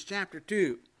Ephesians chapter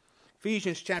 2,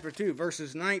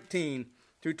 verses 19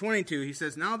 through 22, he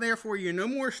says, now therefore ye are no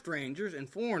more strangers and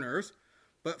foreigners,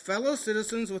 but fellow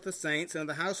citizens with the saints and of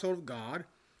the household of God,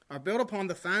 are built upon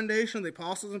the foundation of the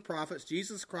apostles and prophets,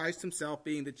 Jesus Christ himself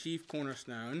being the chief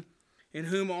cornerstone, in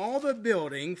whom all the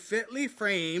building fitly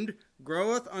framed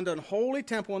groweth unto an holy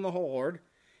temple in the Lord,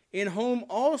 in whom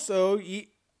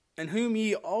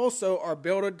ye also are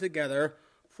builded together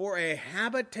for a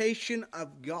habitation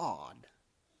of God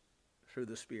through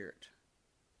the Spirit.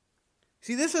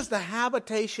 See, this is the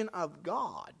habitation of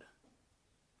God.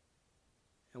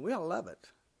 And we ought to love it.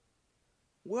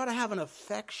 We ought to have an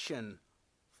affection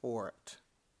for it.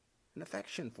 An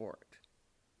affection for it.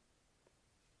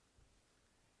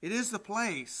 It is the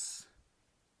place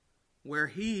where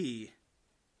He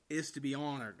is to be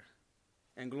honored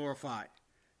and glorified.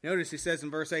 Notice he says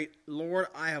in verse 8, Lord,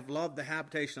 I have loved the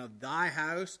habitation of thy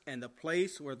house and the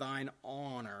place where thine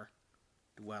honor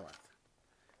dwelleth.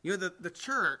 You know, the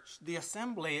church, the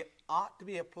assembly, ought to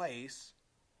be a place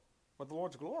where the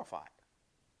Lord's glorified,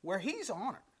 where He's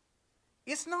honored.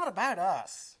 It's not about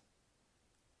us.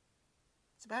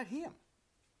 It's about Him.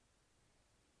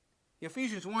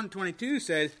 Ephesians 1:22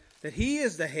 says that He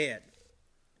is the head.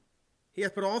 He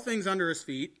hath put all things under His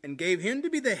feet and gave Him to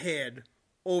be the head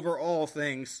over all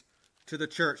things to the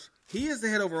church. He is the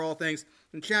head over all things.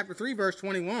 In chapter 3, verse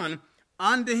 21,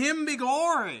 unto Him be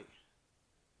glory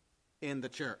in the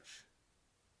church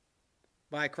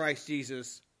by Christ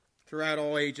Jesus throughout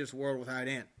all ages, world without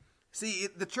end. See,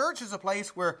 the church is a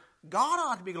place where God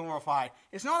ought to be glorified.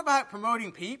 It's not about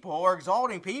promoting people or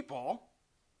exalting people.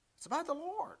 It's about the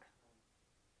Lord.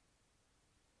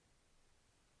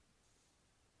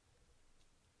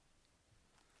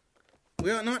 We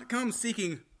ought not come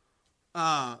seeking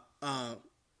what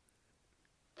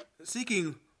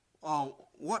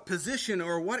position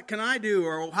or what can I do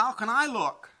or how can I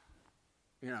look.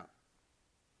 You know.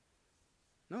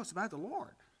 No, it's about the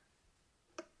Lord.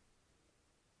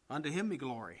 Unto Him be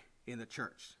glory in the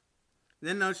church.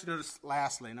 Then notice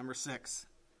lastly, number 6,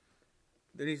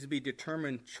 there needs to be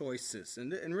determined choices.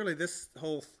 And really this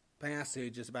whole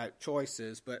passage is about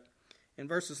choices, but in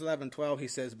verses 11 and 12 he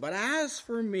says, but as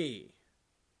for me,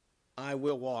 I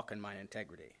will walk in mine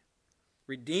integrity.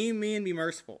 Redeem me and be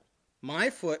merciful. My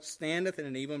foot standeth in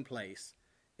an even place.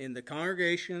 In the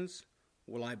congregations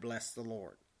will I bless the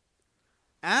Lord.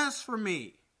 As for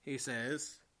me, he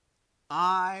says,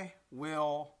 I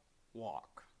will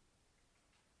walk.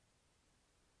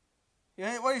 You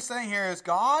know, what he's saying here is,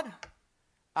 God,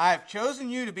 I have chosen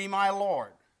you to be my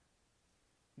Lord.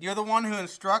 You're the one who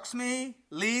instructs me,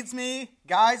 leads me,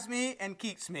 guides me, and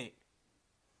keeps me.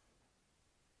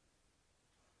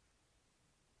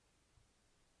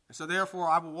 And so therefore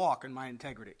I will walk in my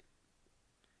integrity.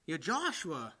 You know,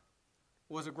 Joshua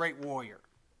was a great warrior.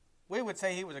 We would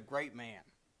say he was a great man.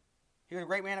 He was a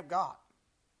great man of God.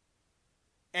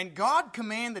 And God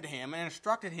commanded him and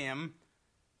instructed him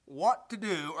what to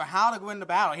do or how to go into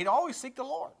battle. He'd always seek the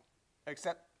Lord.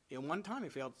 Except in one time he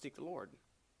failed to seek the Lord.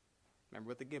 Remember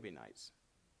with the Gibeonites.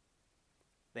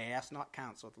 They asked not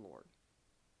counsel of the Lord.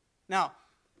 Now,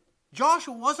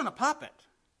 Joshua wasn't a puppet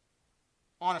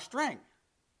on a string.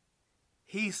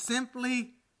 He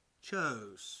simply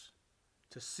chose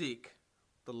to seek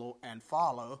the Lord and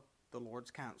follow the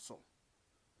Lord's counsel.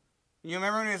 You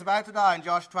remember when he was about to die in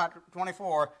Joshua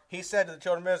 24, he said to the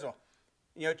children of Israel,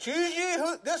 you know, choose ye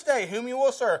this day whom you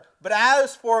will serve. But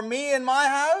as for me and my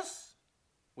house,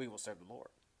 we will serve the Lord.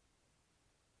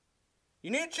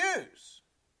 You need to choose.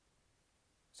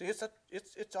 See,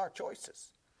 it's our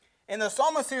choices. And the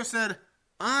psalmist here said,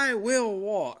 I will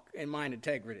walk in mine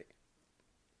integrity.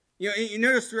 You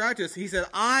notice throughout this, he said,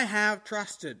 I have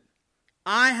trusted.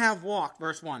 I have walked,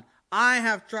 verse 1. I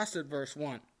have trusted, verse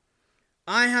 1.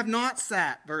 I have not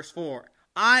sat, verse 4.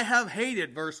 I have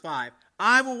hated, verse 5.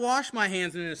 I will wash my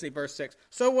hands in innocency, verse 6.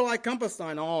 So will I compass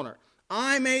thine honor.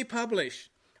 I may publish.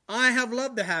 I have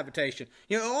loved the habitation.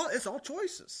 You know, it's all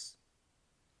choices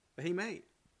that he made.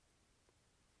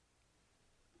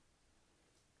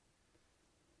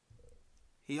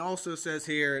 He also says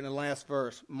here in the last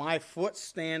verse, my foot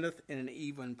standeth in an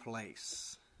even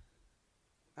place.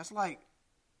 That's like,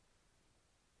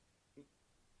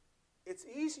 it's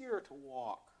easier to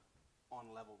walk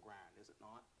on level ground, is it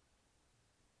not?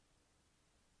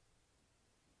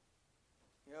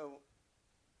 You know,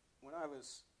 when I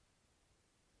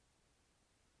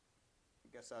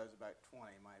guess I was about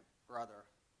 20, my brother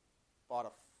bought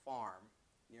a farm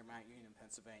near Mount Union,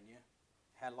 Pennsylvania.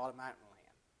 Had a lot of mountain land.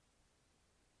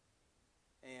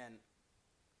 And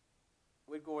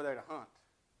we'd go over there to hunt.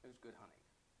 It was good hunting.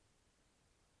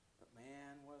 But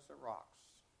man, was the rocks.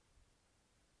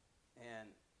 And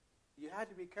you had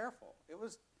to be careful. It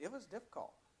was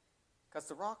difficult. Because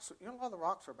the rocks, you know, a lot of the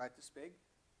rocks were about this big.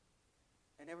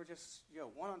 And they were just, you know,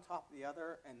 one on top of the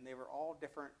other. And they were all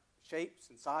different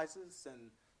shapes and sizes. And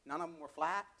none of them were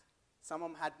flat. Some of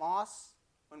them had moss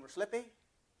when they were slippy.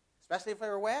 Especially if they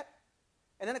were wet.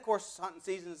 And then, of course, hunting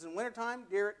season is in wintertime.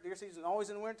 Deer season is always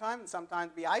in wintertime. And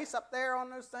sometimes be ice up there on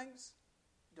those things.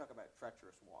 You talk about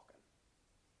treacherous walking.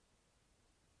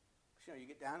 You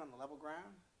get down on the level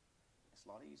ground, it's a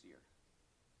lot easier.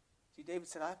 See, David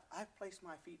said, I've placed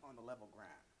my feet on the level ground.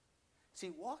 See,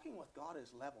 walking with God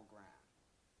is level ground.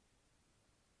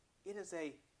 It is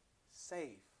a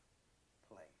safe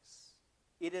place.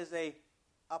 It is a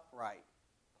upright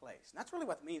place. And that's really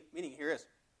what the meaning here is,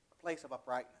 a place of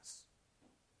uprightness.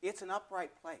 It's an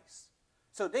upright place.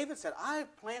 So David said, I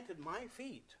planted my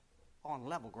feet on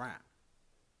level ground.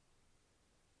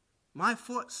 My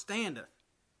foot standeth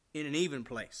in an even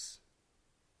place.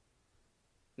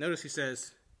 Notice he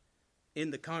says,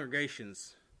 in the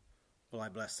congregations will I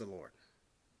bless the Lord.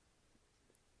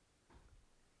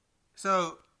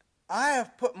 So I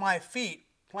have put my feet,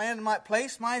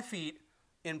 placed my feet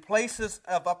in places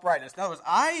of uprightness. In other words,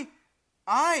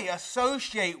 I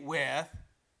associate with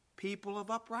people of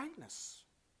uprightness.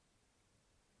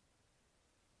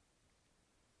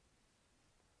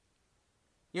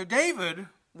 David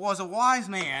was a wise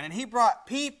man, and he brought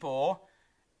people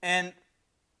into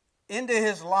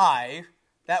his life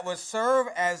that would serve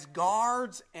as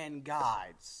guards and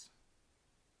guides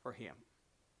for him.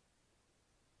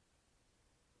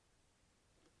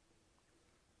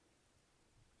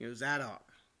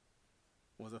 Zadok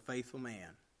was a faithful man.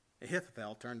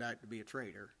 Ahithophel turned out to be a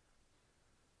traitor.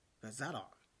 But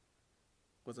Zadok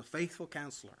was a faithful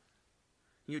counselor.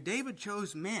 David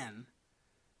chose men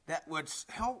that would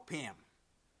help him,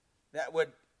 that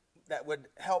would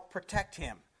help protect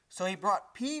him. So he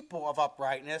brought people of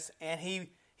uprightness, and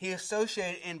he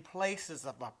associated in places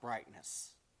of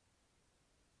uprightness.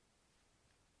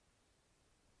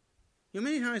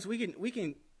 Many times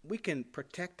we can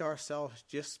protect ourselves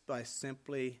just by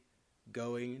simply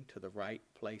going to the right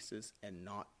places and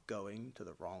not going to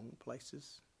the wrong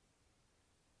places.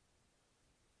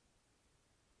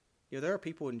 There are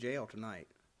people in jail tonight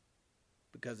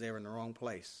because they were in the wrong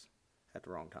place at the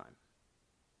wrong time.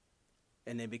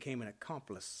 And they became an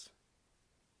accomplice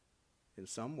in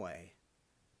some way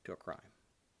to a crime.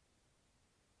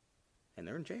 And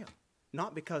they're in jail.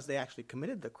 Not because they actually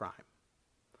committed the crime,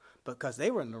 but because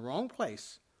they were in the wrong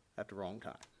place at the wrong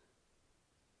time.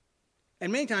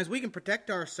 And many times we can protect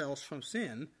ourselves from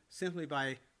sin simply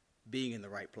by being in the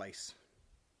right place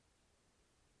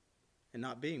and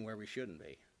not being where we shouldn't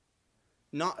be.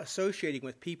 Not associating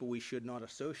with people we should not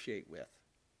associate with.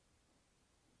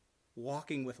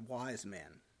 Walking with wise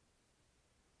men.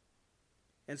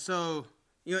 And so,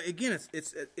 again,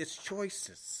 it's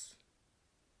choices.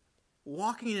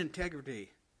 Walking in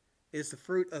integrity is the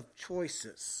fruit of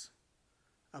choices,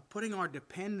 of putting our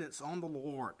dependence on the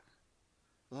Lord,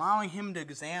 allowing Him to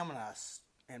examine us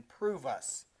and prove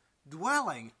us,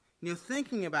 dwelling,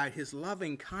 thinking about His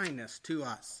loving kindness to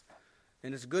us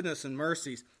and His goodness and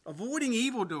mercies, avoiding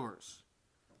evildoers,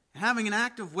 having an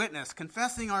active witness,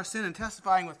 confessing our sin and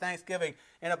testifying with thanksgiving,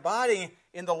 and abiding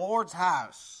in the Lord's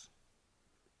house,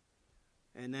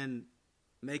 and then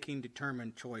making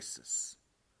determined choices,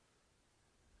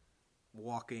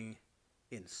 walking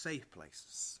in safe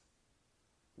places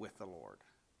with the Lord.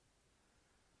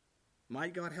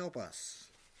 Might God help us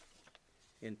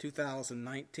in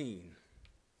 2019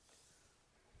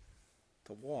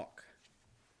 to walk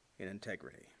in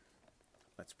integrity.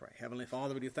 Let's pray. Heavenly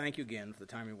Father, we do thank you again for the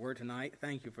time of your word tonight.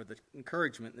 Thank you for the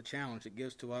encouragement and the challenge it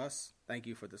gives to us. Thank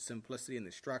you for the simplicity and the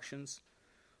instructions.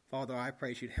 Father, I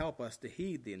pray you'd help us to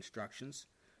heed the instructions.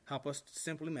 Help us to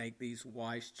simply make these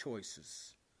wise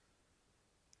choices,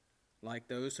 like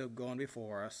those who have gone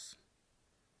before us.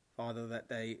 Father, that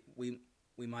we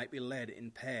might be led in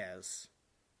paths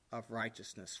of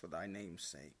righteousness for thy name's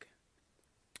sake.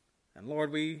 And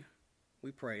Lord, we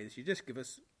pray that you just give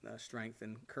us strength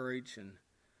and courage and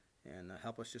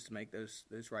help us just to make those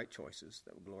right choices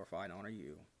that will glorify and honor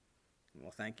you. And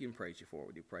we'll thank you and praise you for it.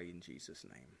 We do pray in Jesus'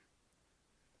 name.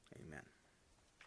 Amen.